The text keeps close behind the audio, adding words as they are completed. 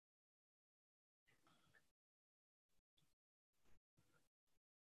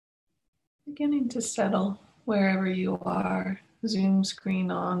Beginning to settle wherever you are. Zoom screen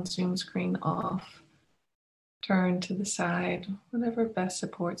on, Zoom screen off. Turn to the side, whatever best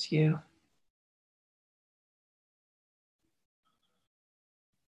supports you.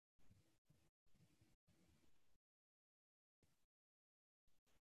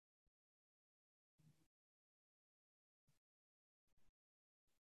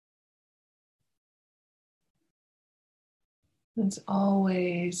 As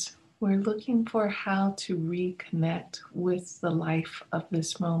always, we're looking for how to reconnect with the life of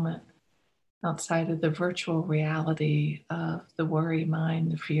this moment outside of the virtual reality of the worry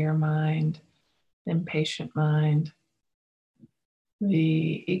mind, the fear mind, the impatient mind,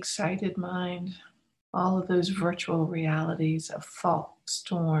 the excited mind, all of those virtual realities of thought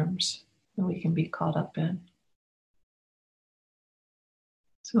storms that we can be caught up in.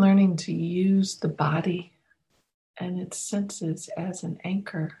 So, learning to use the body and its senses as an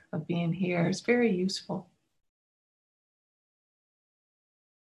anchor of being here is very useful.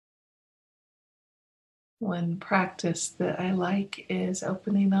 One practice that I like is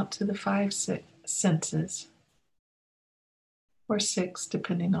opening up to the five senses, or six,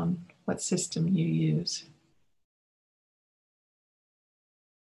 depending on what system you use.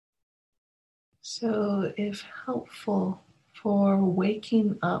 So, if helpful, for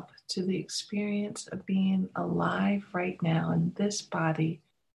waking up to the experience of being alive right now in this body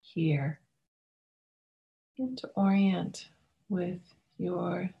here, and to orient with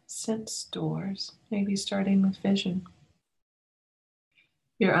your sense doors, maybe starting with vision.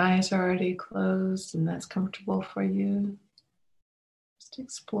 Your eyes are already closed and that's comfortable for you. Just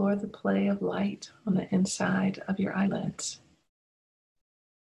explore the play of light on the inside of your eyelids.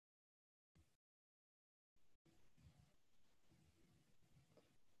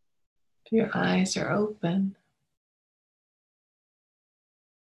 If your eyes are open,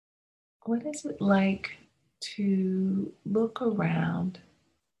 what is it like to look around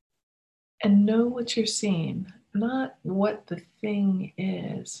and know what you're seeing? Not what the thing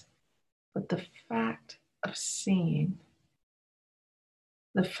is, but the fact of seeing,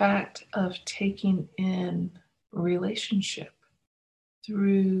 the fact of taking in relationship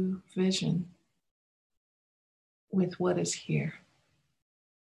through vision with what is here,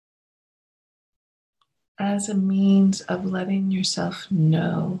 as a means of letting yourself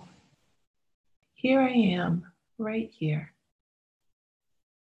know, here I am, right here.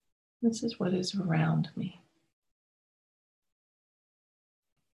 This is what is around me.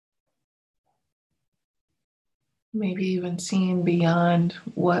 Maybe even seeing beyond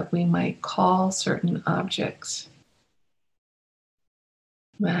what we might call certain objects.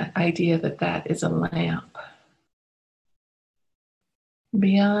 That idea that that is a lamp.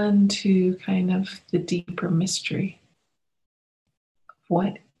 Beyond to kind of the deeper mystery.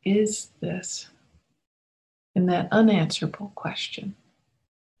 What is this? And that unanswerable question.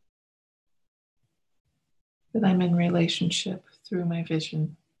 That I'm in relationship through my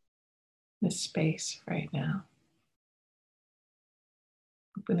vision, this space right now.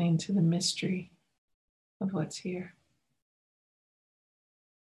 Opening to the mystery of what's here.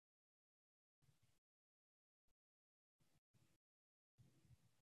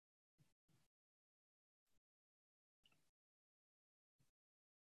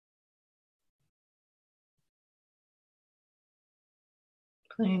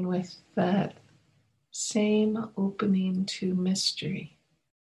 Playing with that same opening to mystery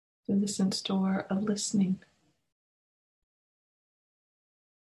through the sense door of listening.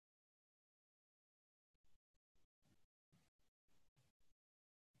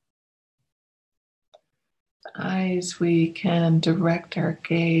 Eyes, we can direct our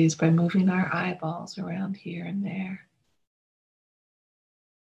gaze by moving our eyeballs around here and there.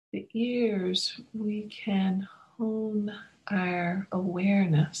 The ears, we can hone our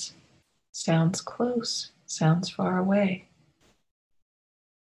awareness. Sounds close, sounds far away.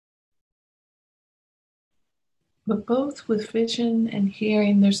 But both with vision and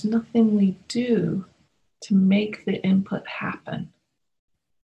hearing, there's nothing we do to make the input happen.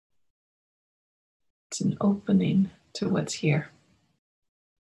 It's an opening to what's here.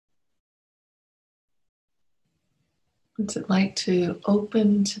 What's it like to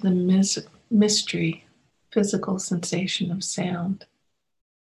open to the mystery, physical sensation of sound?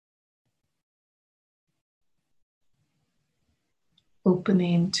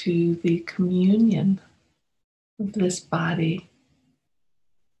 Opening to the communion of this body,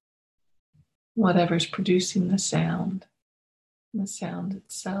 whatever's producing the sound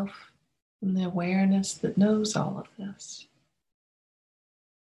itself, and the awareness that knows all of this.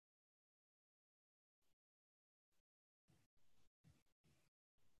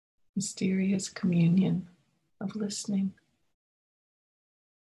 mysterious communion of listening.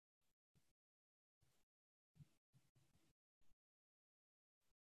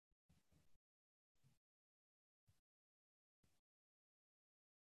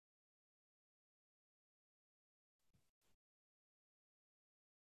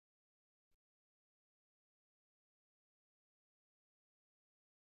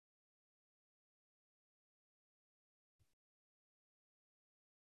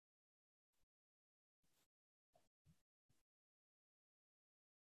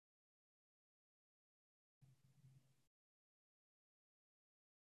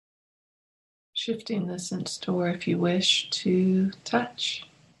 Shifting the sense door, if you wish, to touch.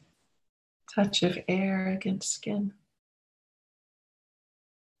 Touch of air against skin.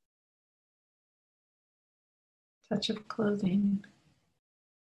 Touch of clothing.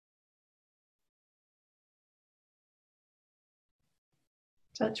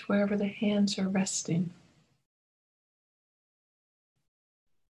 Touch wherever the hands are resting.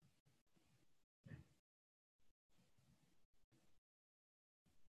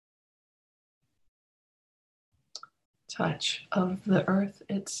 Touch of the earth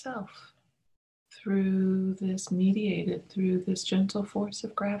itself through this mediated, through this gentle force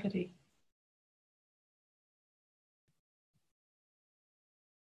of gravity.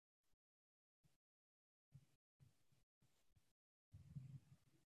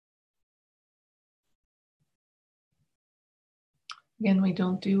 Again, we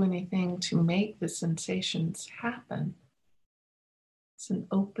don't do anything to make the sensations happen. It's an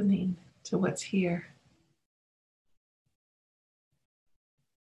opening to what's here.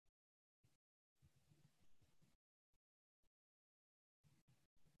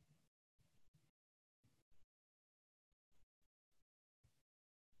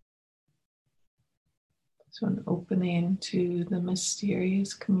 So an opening to the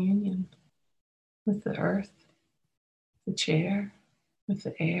mysterious communion with the earth, the chair, with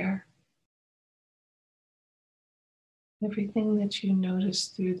the air. Everything that you notice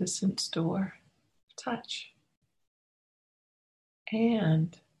through the sense door, touch.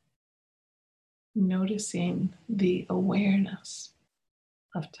 And noticing the awareness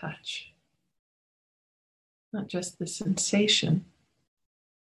of touch. Not just the sensation,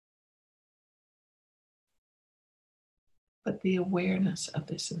 but the awareness of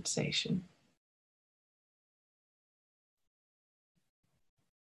the sensation.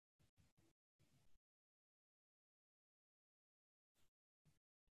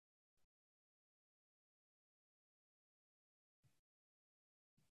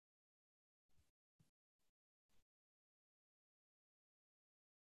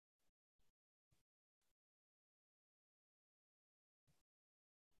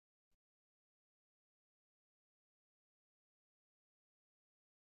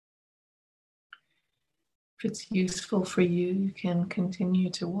 If it's useful for you, you can continue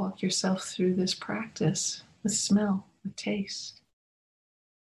to walk yourself through this practice with smell, with taste.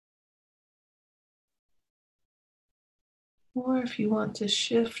 Or if you want to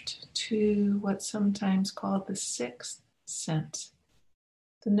shift to what's sometimes called the sixth sense,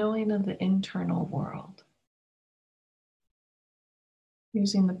 the knowing of the internal world.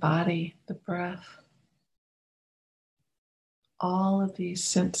 Using the body, the breath, all of these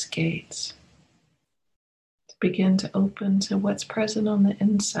sense gates to begin to open to what's present on the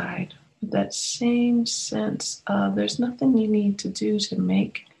inside with that same sense of there's nothing you need to do to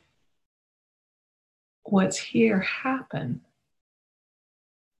make what's here happen.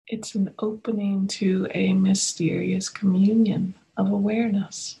 It's an opening to a mysterious communion of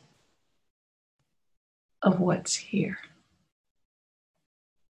awareness of what's here.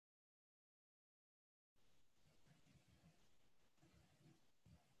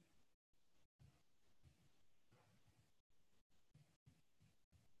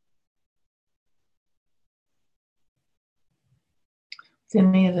 With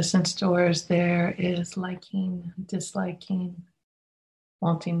any of the sense doors, there is liking, disliking,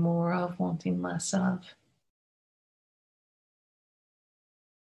 wanting more of, wanting less of.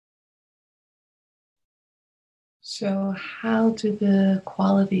 So, how do the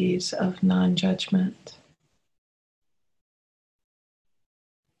qualities of non-judgment,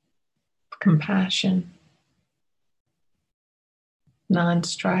 compassion,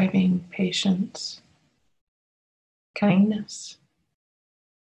 non-striving, patience, kindness,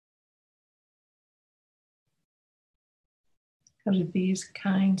 how do these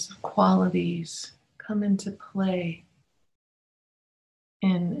kinds of qualities come into play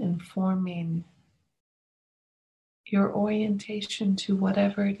in informing your orientation to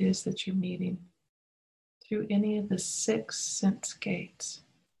whatever it is that you're meeting through any of the six sense gates?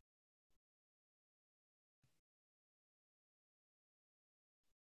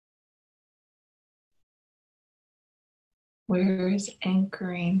 Where is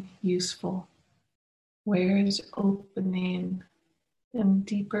anchoring useful? Where is opening and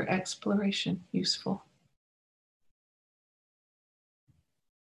deeper exploration useful?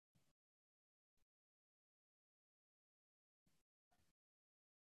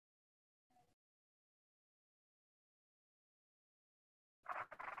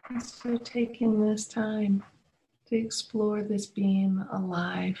 And so taking this time to explore this being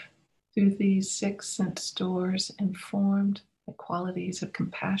alive through these 6 sense doors, informed by qualities of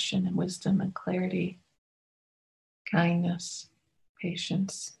compassion and wisdom and clarity, kindness,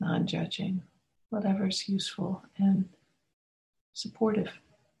 patience, non-judging, whatever's useful and supportive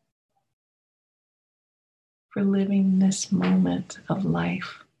for living this moment of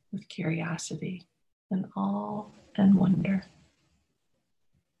life with curiosity and awe and wonder.